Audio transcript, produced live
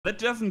That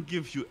doesn't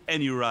give you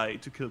any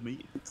right to kill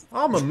me.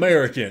 I'm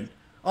American.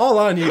 All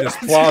I need is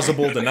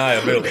plausible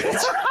deniability.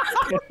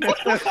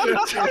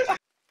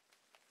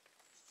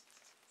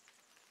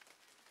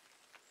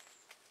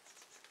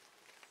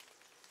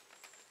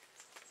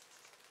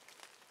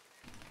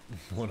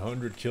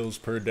 100 kills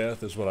per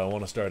death is what I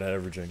want to start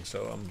averaging,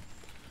 so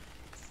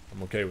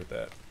I'm okay with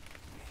that.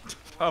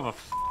 Oh, for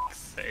fuck's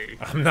sake.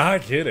 I'm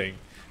not kidding.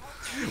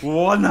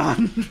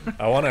 100.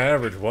 I want to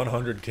average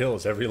 100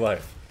 kills every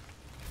life.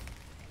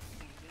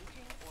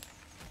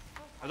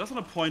 I just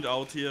want to point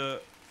out here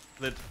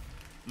that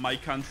my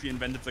country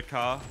invented the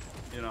car,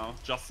 you know,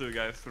 just so you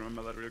guys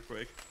remember that real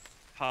quick.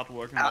 Hard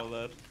work and all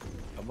that.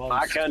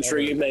 My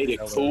country made it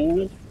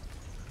cool.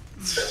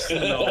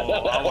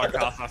 No, our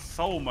cars are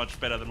so much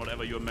better than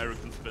whatever you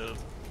Americans built.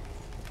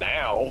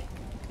 Now,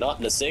 not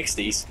in the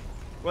 60s.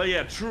 Well,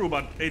 yeah, true,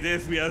 but it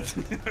is weird.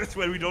 That's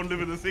why we don't live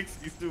in the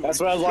 60s, too.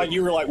 That's what I was like.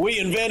 You were like, we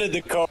invented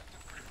the car.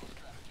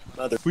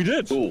 We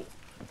did. Cool.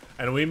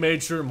 And we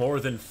made sure more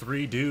than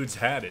 3 dudes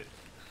had it.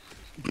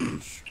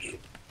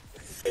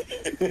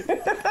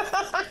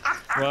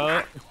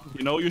 Well,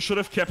 you know, you should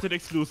have kept it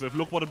exclusive.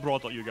 Look what it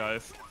brought you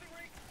guys.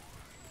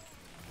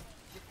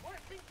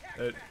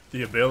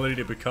 The ability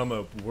to become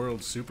a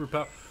world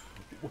superpower?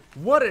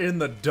 What in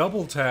the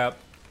double tap?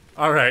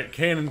 Alright,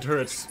 cannon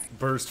turrets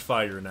burst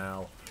fire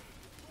now.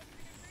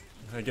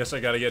 I guess I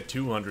gotta get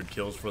 200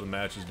 kills before the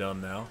match is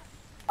done now.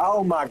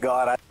 Oh my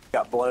god, I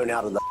got blown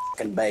out of the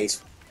fucking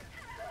base.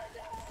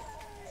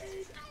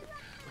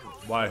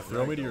 Why?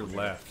 Throw me to your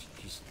left.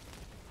 Just...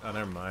 Oh,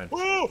 never mind.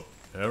 Whoa!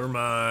 Never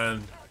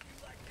mind.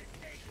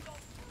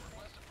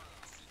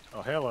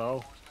 Oh,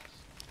 hello.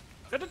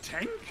 Is that a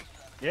tank?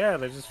 Yeah,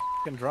 they just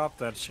fucking dropped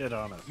that shit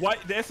on us. Why?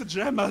 There's a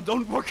jammer.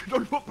 Don't walk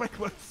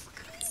backwards.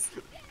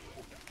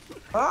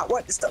 Ah,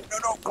 what? Stop! No,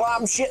 don't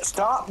climb shit.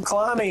 Stop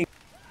climbing.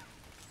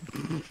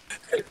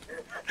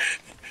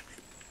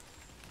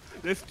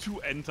 There's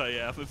 2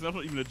 anti-airs. It's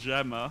not even a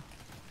jammer.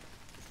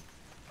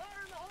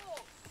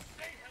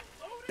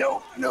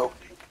 No, no.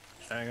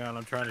 Hang on,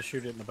 I'm trying to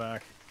shoot it in the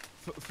back.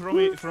 Throw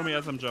me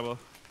as some jabber.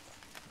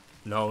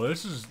 No,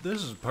 this is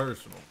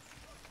personal.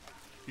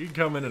 You can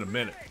come in a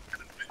minute.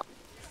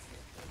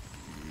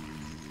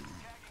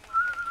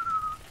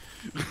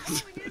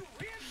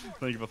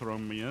 Thank you for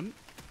throwing me in.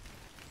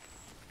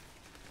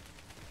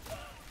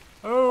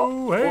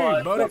 Oh, hey,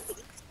 What buddy.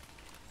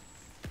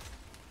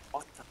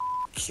 What the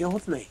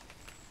killed me?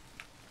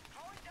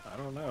 I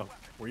don't know.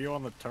 Were you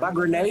on the turret? My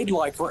grenade,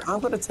 like, I'm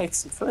gonna take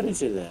some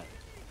footage of that.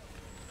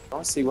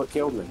 I'll see what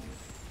killed me.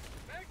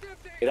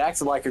 It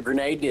acted like a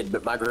grenade did,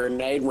 but my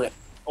grenade went.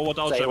 Oh, what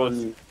else,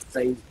 jabbers?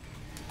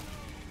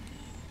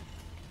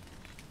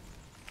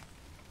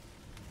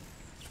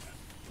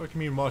 What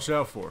can you mean watch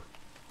out for?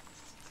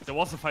 There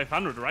was a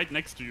 500 right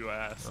next to your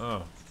ass.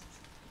 Oh.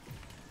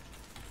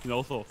 You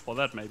know, so for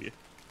that maybe.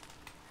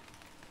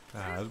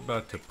 I was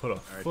about to put a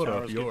Alright, foot up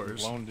tower's getting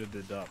yours. blown to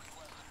the up.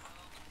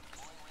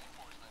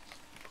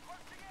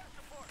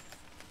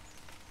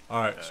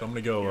 Alright, so I'm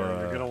gonna go,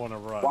 You're gonna want to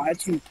run.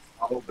 Why'd you?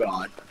 Oh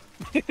god.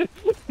 I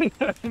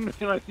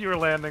didn't realize you were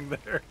landing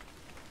there.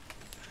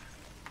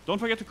 Don't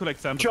forget to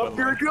collect samples. Jump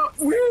by the your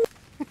way.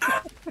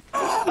 jump!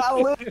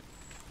 I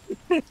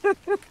live.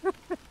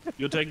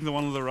 You're taking the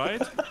one on the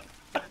right?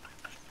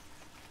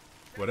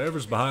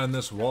 whatever's behind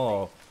this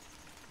wall.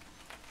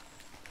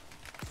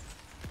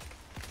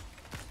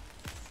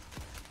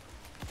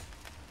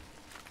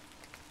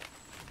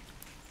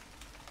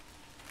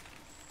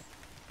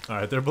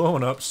 Alright, they're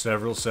blowing up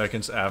several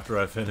seconds after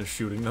I finish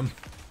shooting them.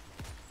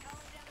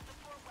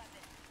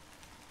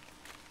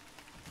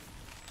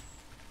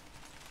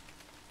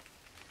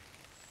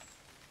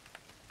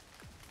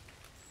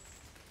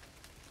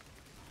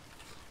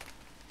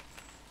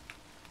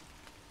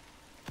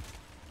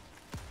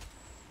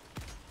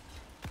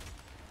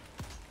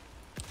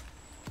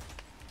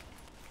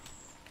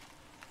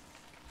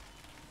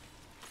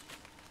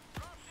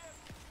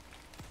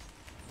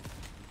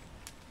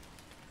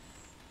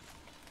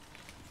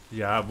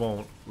 Yeah,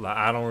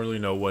 I don't really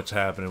know what's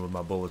happening with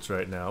my bullets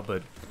right now,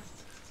 but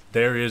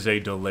there is a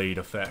delayed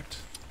effect.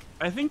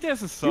 I think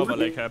there's a server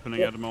lag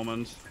happening at the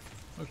moment.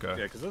 Okay.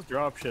 Yeah, because those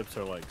dropships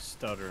are like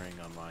stuttering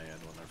on my end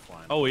when they're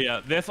flying. Oh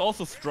yeah, there's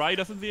also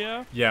Striders in the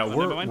air. Yeah, Oh,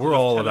 we're never mind, we're just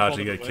all about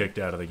to teleported get away. kicked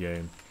out of the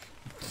game.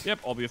 Yep,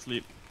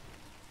 obviously.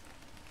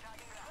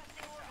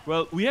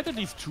 Well, we had at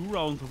least 2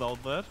 rounds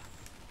without that.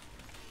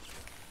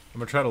 I'm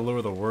gonna try to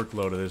lower the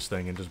workload of this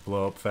thing and just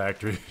blow up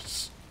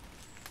factories.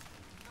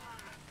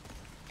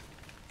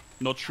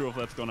 Not sure if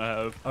that's gonna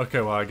help.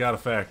 Okay, well, I got a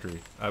factory.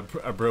 I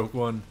broke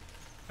one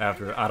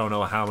after I don't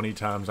know how many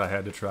times I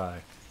had to try.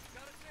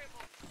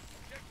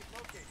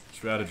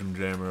 Stratagem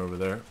jammer over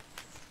there.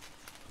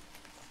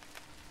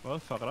 Well,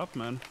 fuck it up,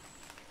 man.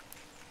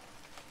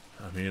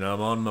 I mean,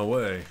 I'm on my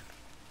way.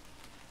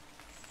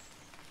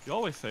 You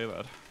always say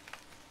that.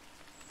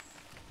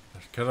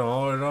 That's because I'm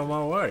always on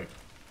my way.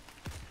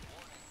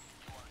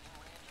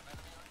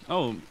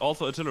 Oh,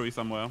 also artillery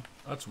somewhere.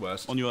 That's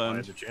west. On your Behind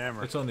end. the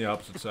jammer. It's on the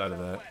opposite side of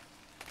that.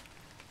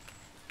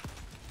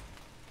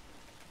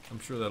 I'm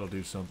sure that'll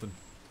do something.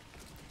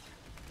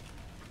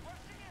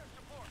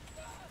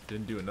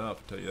 Didn't do enough,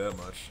 I'll tell you that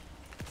much.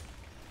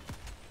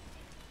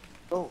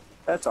 Oh,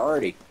 that's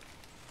already.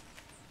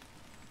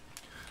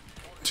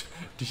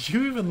 Did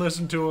you even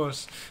listen to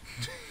us?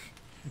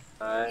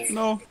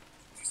 No.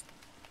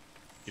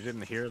 You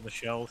didn't hear the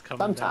shells coming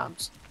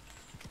Sometimes.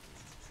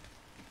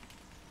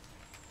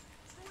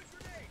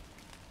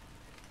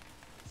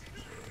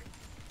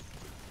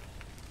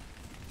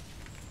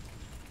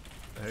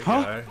 Hey,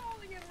 Huh? guy.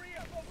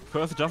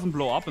 First it doesn't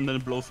blow up and then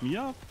it blows me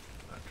up.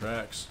 That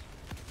tracks.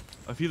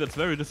 I feel that's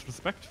very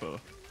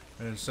disrespectful.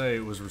 I didn't say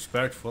it was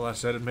respectful, I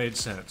said it made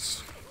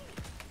sense.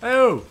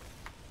 Oh!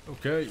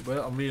 Okay,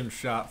 well, I'm being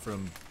shot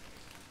from...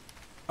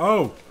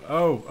 Oh,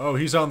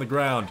 he's on the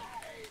ground.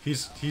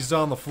 He's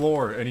on the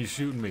floor and he's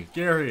shooting me.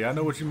 Gary, I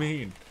know what you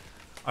mean.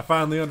 I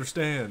finally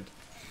understand.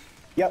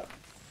 Yep.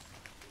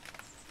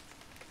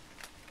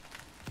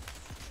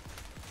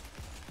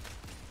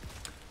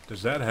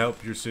 Does that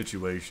help your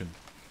situation?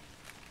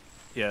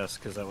 Yes,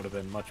 because that would have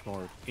been much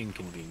more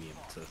inconvenient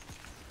to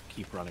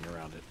keep running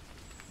around it.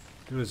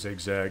 Do a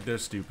zigzag, they're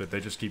stupid, they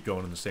just keep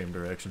going in the same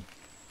direction.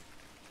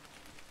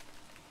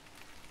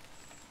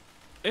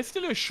 It's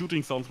still a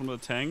shooting sound from the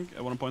tank,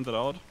 I want to point that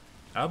out.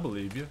 I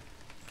believe you.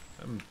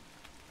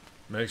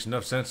 Makes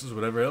enough sense as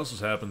whatever else has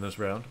happened this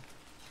round.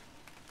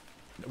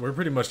 We're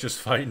pretty much just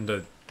fighting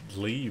to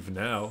leave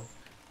now.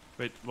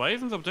 Wait, why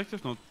isn't the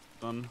objective not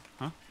done?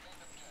 Huh?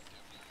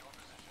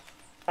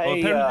 Hey, Well,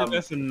 apparently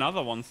there's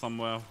another one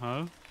somewhere,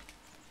 huh?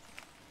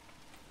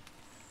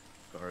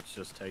 Or it's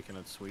just taking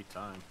its sweet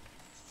time.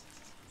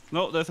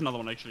 No, there's another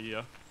one actually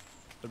here.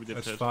 That we did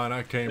That's hit. fine,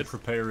 I came It's-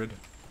 prepared.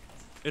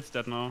 It's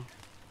dead now.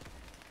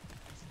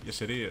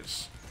 Yes, it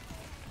is.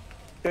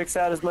 Fix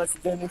out as much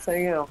as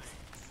anything else.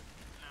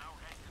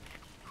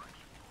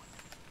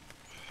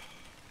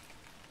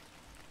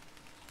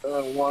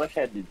 One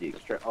ahead to the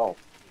extra. Oh.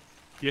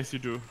 Yes, you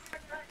do.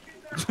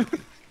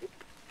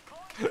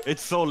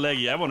 It's so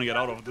laggy, I want to get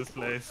out of this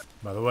place.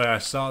 By the way, I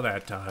saw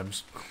that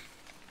times.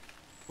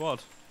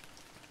 What?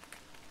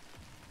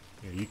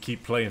 Yeah, you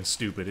keep playing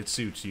stupid, it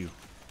suits you.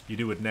 You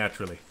do it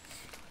naturally.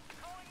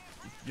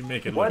 You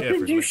make it What look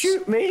effortless. did you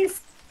shoot me?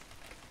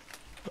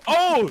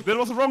 Oh! That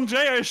was the wrong J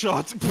I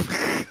shot!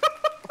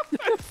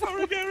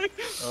 Sorry, Gary.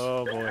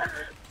 Oh boy.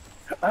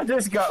 I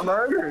just got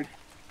murdered.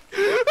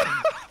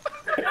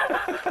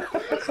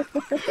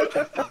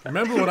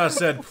 Remember when I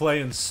said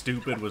playing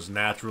stupid was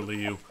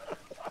naturally you?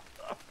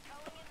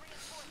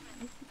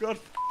 God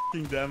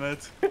f***ing damn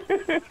it.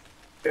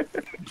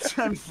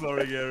 I'm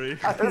sorry, Gary.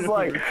 I was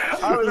like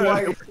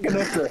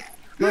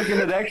looking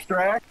at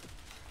extract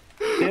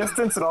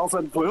distance, and all of a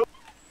sudden, whoop,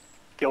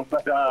 killed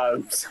my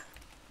dogs.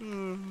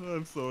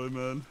 I'm sorry,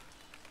 man.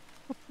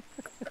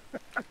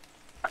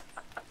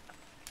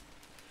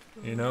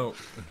 You know,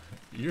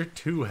 you're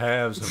two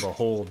halves of a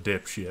whole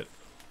dipshit.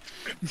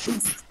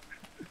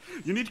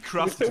 You need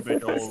crust to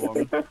make a whole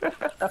one.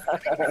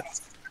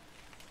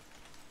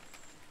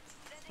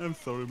 I'm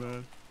sorry,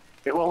 man.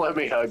 It won't let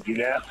me hug you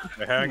now.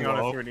 Hang on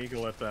No. if you're an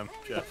eagle at them,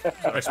 Jeff.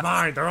 It's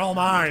mine, they're all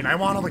mine. I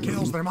want all the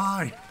kills, they're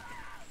mine.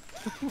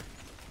 Okay,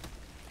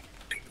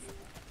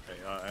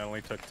 I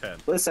only took 10.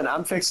 Listen,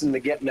 I'm fixing to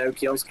get no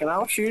kills. Can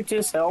I shoot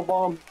this hell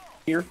bomb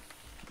here?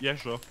 Yeah,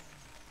 sure.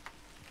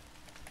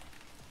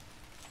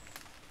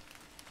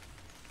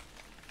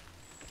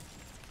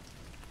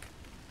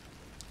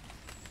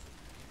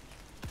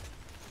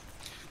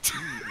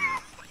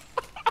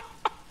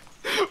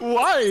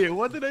 Why?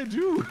 What did I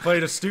do?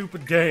 Played a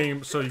stupid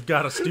game, so you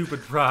got a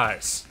stupid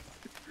prize.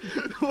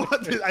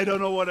 What did, I don't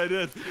know what I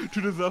did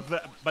to deserve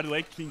that. By the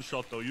way, clean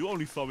shot though. You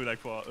only saw me like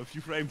for a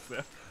few frames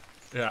there.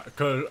 Yeah,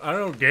 because I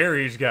know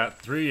Gary's got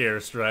 3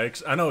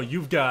 airstrikes, I know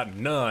you've got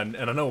none,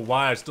 and I know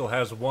Wyatt still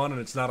has 1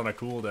 and it's not on a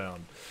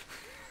cooldown.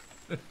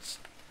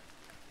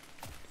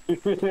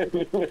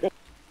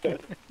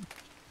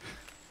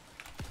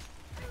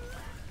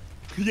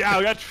 Yeah,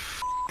 I got.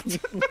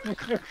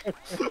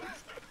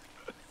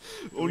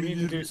 We only need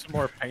to do some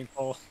more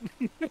paintball.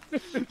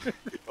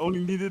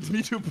 only needed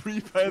me to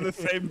prepare the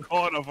same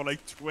corner for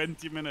like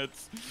 20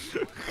 minutes.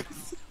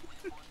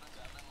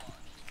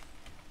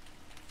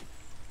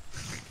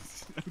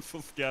 I'm so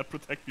scared.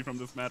 Protect me from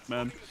this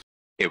madman.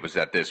 It was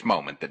at this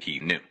moment that he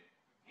knew.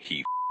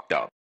 He f***ed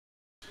up.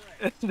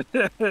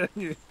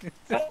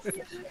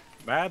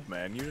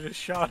 Madman, you just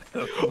shot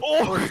him.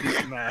 Oh!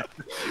 He's mad.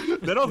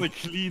 That was a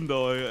clean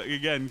though.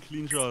 Again,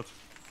 clean shot.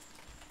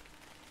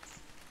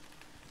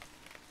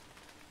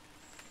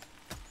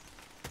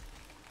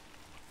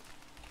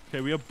 Okay,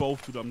 we are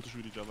both too dumb to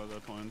shoot each other at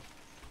that point.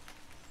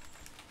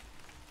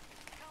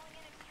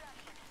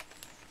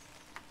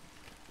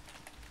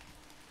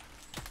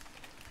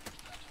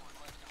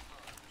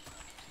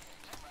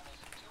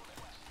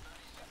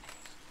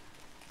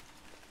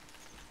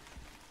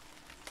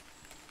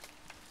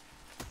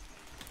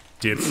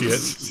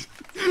 Dipshit.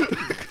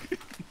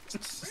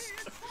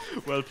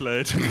 Well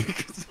played.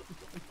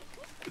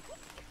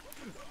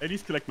 At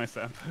least collect my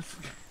samples.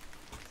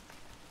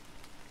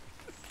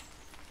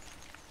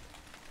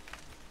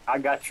 I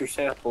got your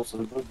samples a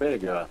little bit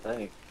ago, I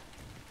think.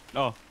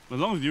 Oh, as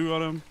long as you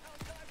got him.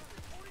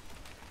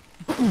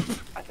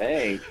 I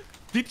think.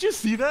 Did you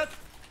see that?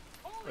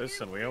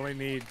 Listen, we only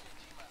need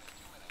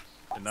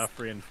enough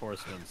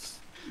reinforcements.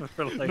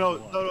 For like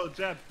No,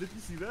 Jab, did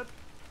you see that?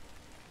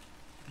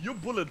 Your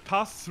bullet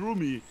passed through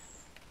me.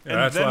 Yeah, And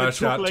that's then why I it took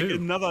shot like two.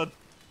 another...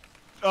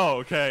 Oh,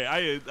 okay.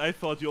 I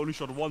thought you only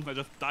shot once. I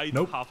just died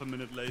Nope. half a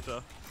minute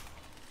later.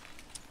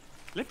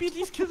 Let me at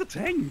least kill the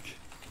tank.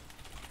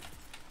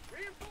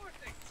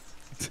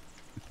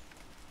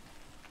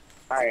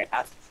 Alright,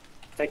 I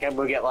think I'm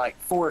gonna get like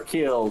 4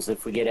 kills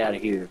if we get out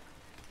of here.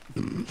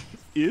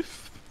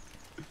 If?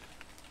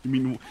 You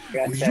mean,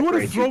 Yeah, you want to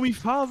separate throw you me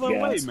farther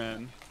away, guys.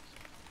 man?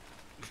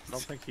 I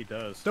don't think he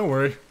does. Don't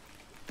worry.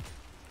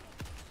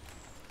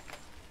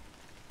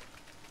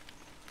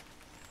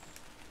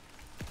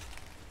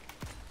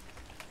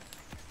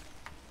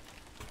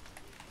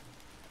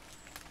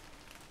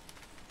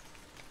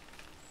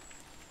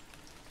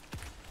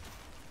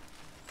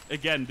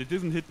 Again, they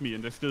didn't hit me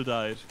and they still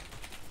died.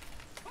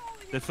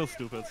 That's so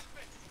stupid.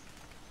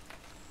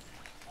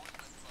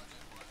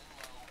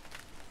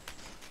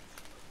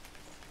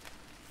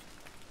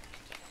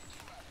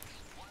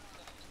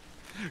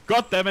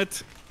 God damn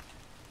it!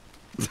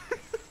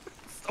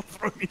 Stop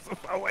throwing me so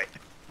far away.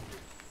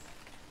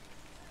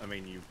 I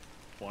mean, you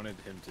wanted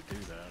him to do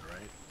that,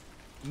 right?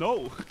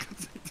 No!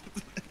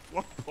 At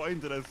what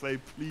point did I say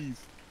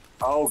please?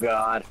 Oh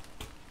god.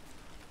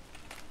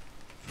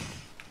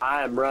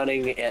 I am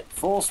running at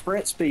full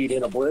sprint speed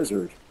in a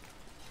blizzard.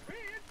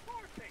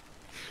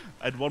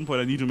 At one point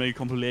I need to make a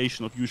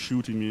compilation of you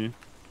shooting me.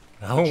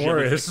 Don't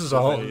worry. This is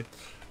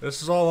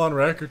all on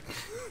record.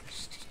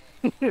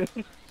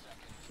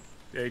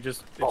 Yeah, it's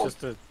just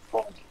a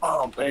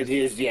It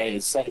is, yeah,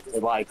 it's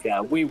something like,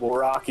 we will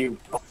rock you.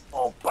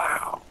 Oh,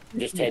 wow.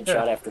 Just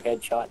headshot after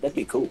headshot. That'd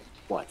be cool.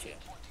 Watch it.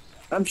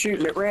 I'm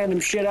shooting at random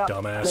shit out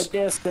Dumbass. the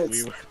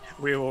distance.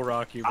 we will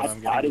rock you, but I'm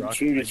I getting didn't rocked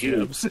shoot by at you.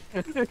 jibs.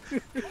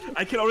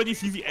 I can already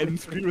see the end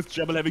screen with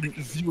Jebel having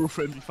 0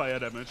 friendly fire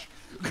damage.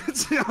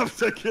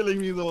 After killing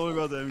me the whole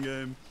goddamn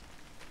game.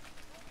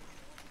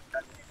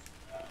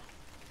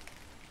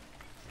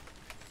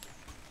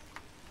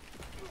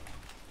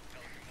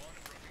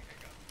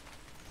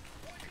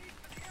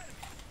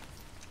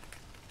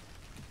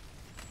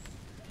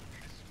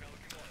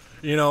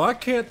 You know, I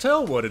can't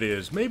tell what it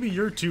is. Maybe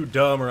you're too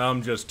dumb or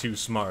I'm just too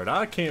smart.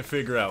 I can't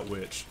figure out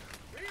which.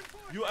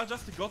 You are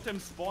just a goddamn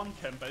spawn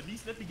camper. At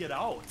least let me get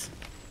out.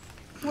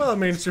 Well, I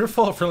mean, it's your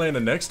fault for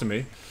landing next to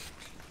me.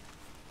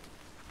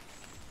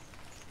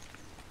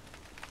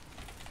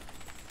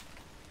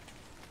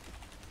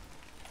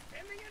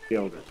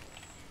 Killed it.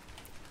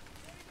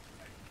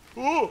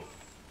 Oh!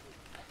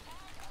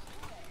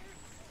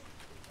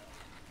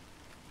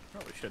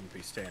 Probably shouldn't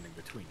be standing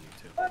between you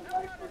two.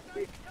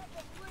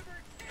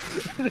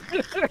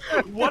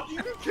 What?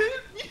 You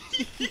killed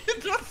me?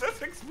 It just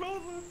has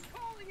exploded.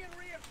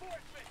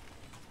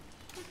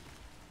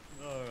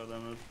 Oh god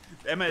damn it.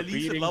 Am I at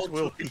least Beatings allowed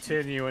will to...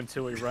 continue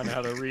until we run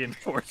out of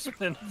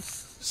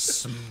reinforcements.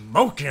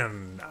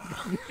 Smoking.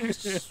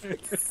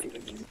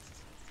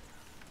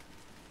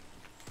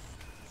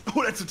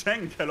 Oh, that's a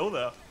tank. Hello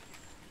there.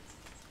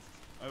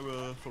 I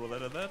will throw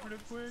that at that real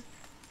quick.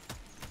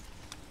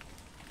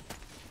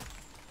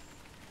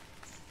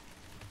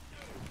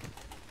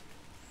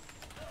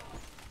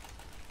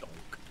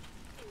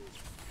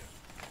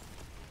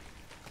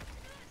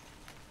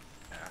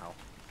 Ow.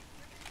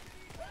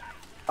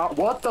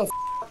 What the f?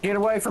 Get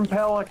away from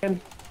Pelican.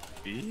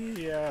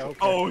 Yeah, okay.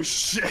 Oh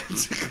shit.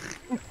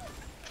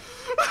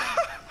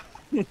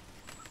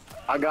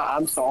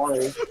 I'm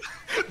sorry.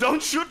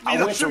 Don't shoot me. I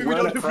Don't went to shoot me. We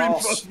run don't have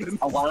across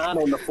reinforcements. a line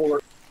on the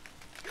fort.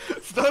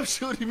 Stop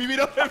shooting me. We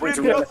don't I have went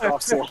to run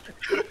reinforcements. across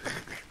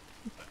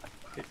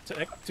the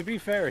line. To be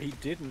fair, he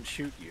didn't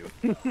shoot you.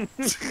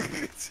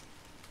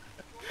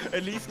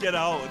 At least get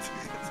out.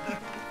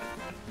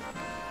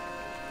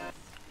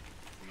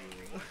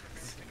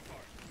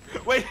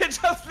 Wait, it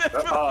just left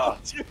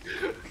without you.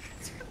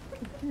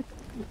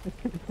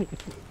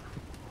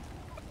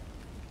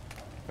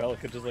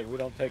 Pelican just like, we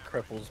don't take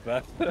cripples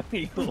back.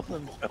 Eagle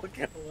and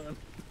Pelican alone.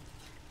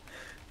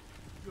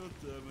 God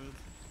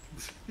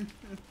damn it.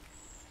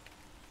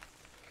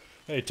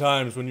 Hey,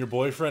 Times, when your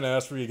boyfriend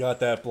asks where you got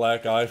that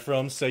black eye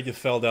from, say you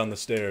fell down the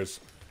stairs.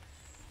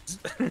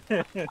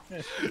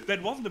 That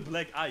wasn't a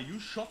black eye. You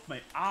shot my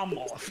arm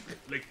off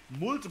like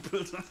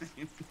multiple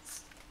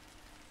times.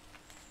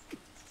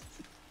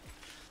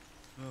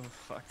 Oh,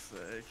 fuck's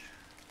sake.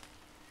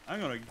 I'm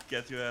gonna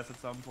get your ass at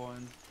some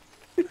point.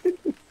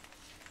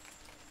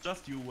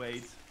 Just you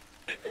wait.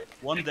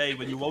 One day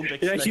when you won't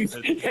expect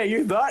it. Yeah,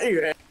 you thought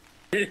you had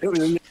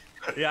it.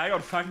 Yeah, I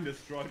got fucking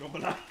destroyed over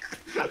that.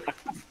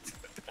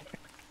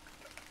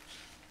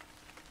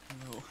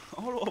 No.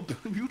 All our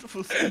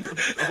beautiful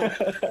samples.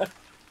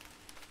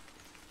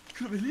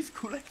 Could have at least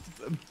collected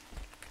them.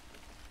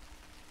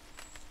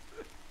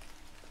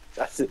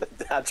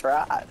 I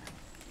tried.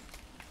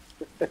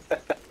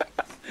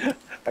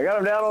 I got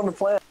him down on the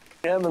planet.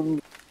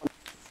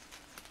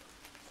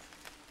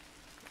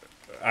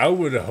 I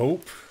would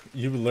hope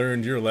you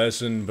learned your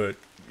lesson, but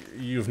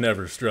you've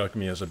never struck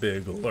me as a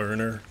big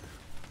learner.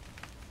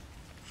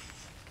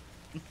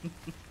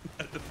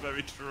 That is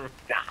very true.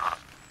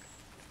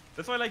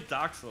 That's why I like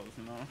Dark Souls,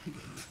 you know?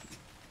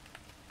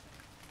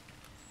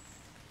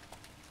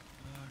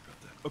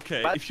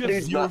 Okay, But if you have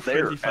dude's 0 not there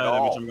friendly at fire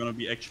damage, all. I'm gonna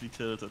be actually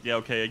tilted. Yeah,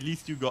 okay, at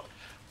least you got...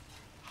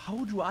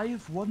 How do I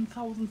have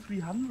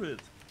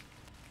 1,300?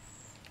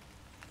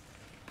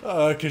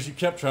 Because you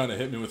kept trying to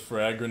hit me with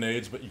frag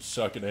grenades, but you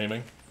suck at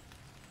aiming.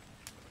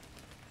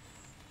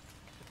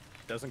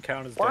 Doesn't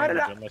count as Why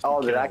damage did I? unless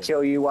Oh, you did kill I them.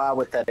 kill you? Why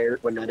with that air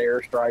when that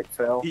airstrike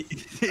fell?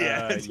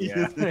 Yeah.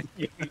 Yeah.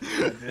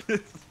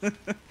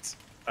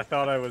 I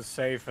thought I was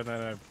safe, and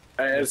then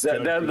I Is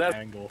that, mistook the that,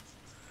 angle.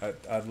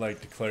 I'd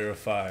like to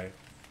clarify.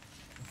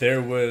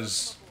 There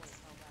was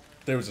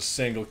a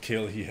single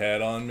kill he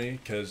had on me,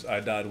 because I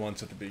died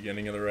once at the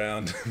beginning of the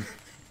round.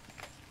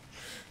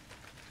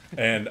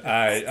 And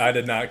I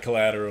did not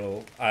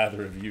collateral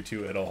either of you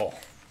two at all.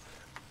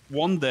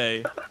 One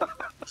day,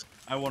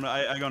 I'm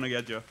gonna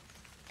get you.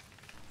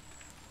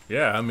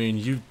 Yeah, I mean,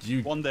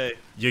 you One day.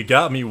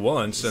 got me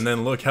once, and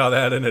then look how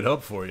that ended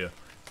up for you.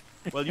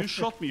 Well, you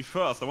shot me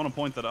first. I want to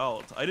point that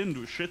out. I didn't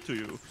do shit to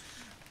you.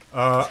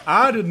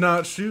 I did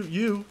not shoot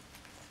you.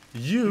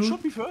 You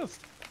shot me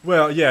first.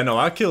 Well, yeah, no,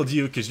 I killed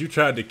you because you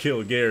tried to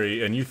kill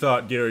Gary, and you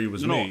thought Gary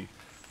was No, me.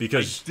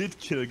 Because I did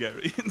kill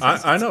Gary.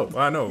 I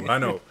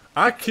know.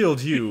 I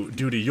killed you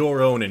due to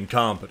your own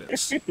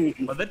incompetence.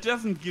 But that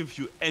doesn't give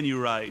you any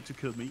right to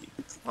kill me.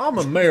 I'm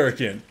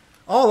American.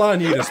 All I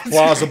need is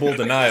plausible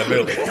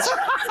deniability.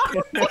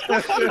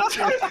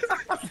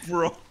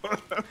 Bro.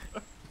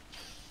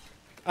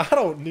 I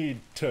don't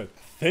need to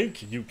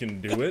think you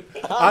can do it.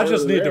 I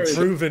just need to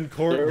prove in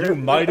court you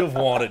might have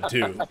wanted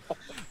to.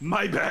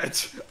 My bad.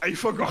 I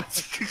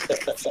forgot.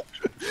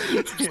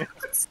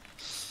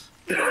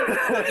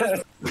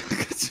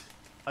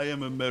 I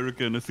am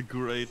American is the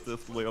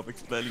greatest way of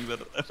explaining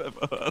that I've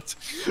ever heard.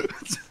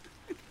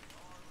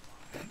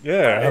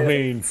 Yeah, I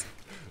mean,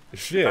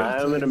 shit.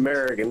 I'm an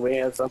American. We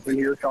have something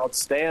here called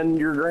stand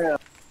your ground.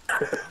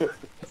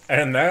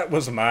 And that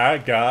was my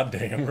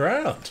goddamn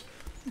ground.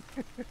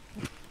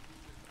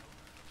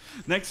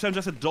 Next time,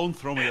 just don't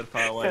throw me that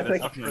far away. That's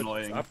fucking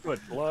annoying. I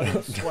put blood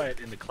and sweat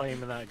into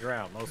claiming that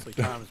ground. Mostly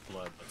Tom's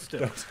blood, but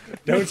still.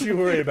 Don't you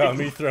worry about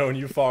me throwing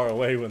you far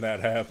away when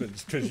that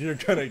happens, because you're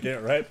gonna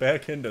get right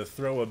back into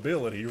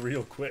throwability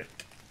real quick.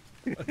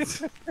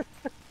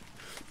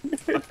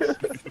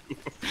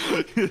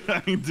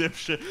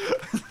 Dipshit.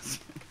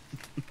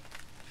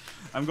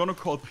 I'm gonna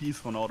call peace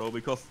for now though,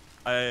 because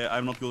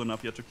I'm not good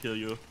enough yet to kill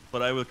you,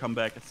 but I will come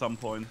back at some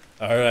point.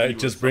 Alright,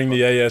 just bring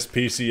the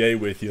ASPCA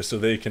with you so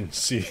they can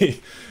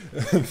see,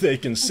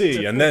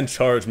 and then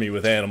charge me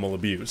with animal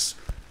abuse.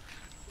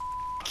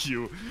 F***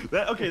 you.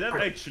 Okay, that's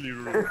actually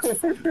rude.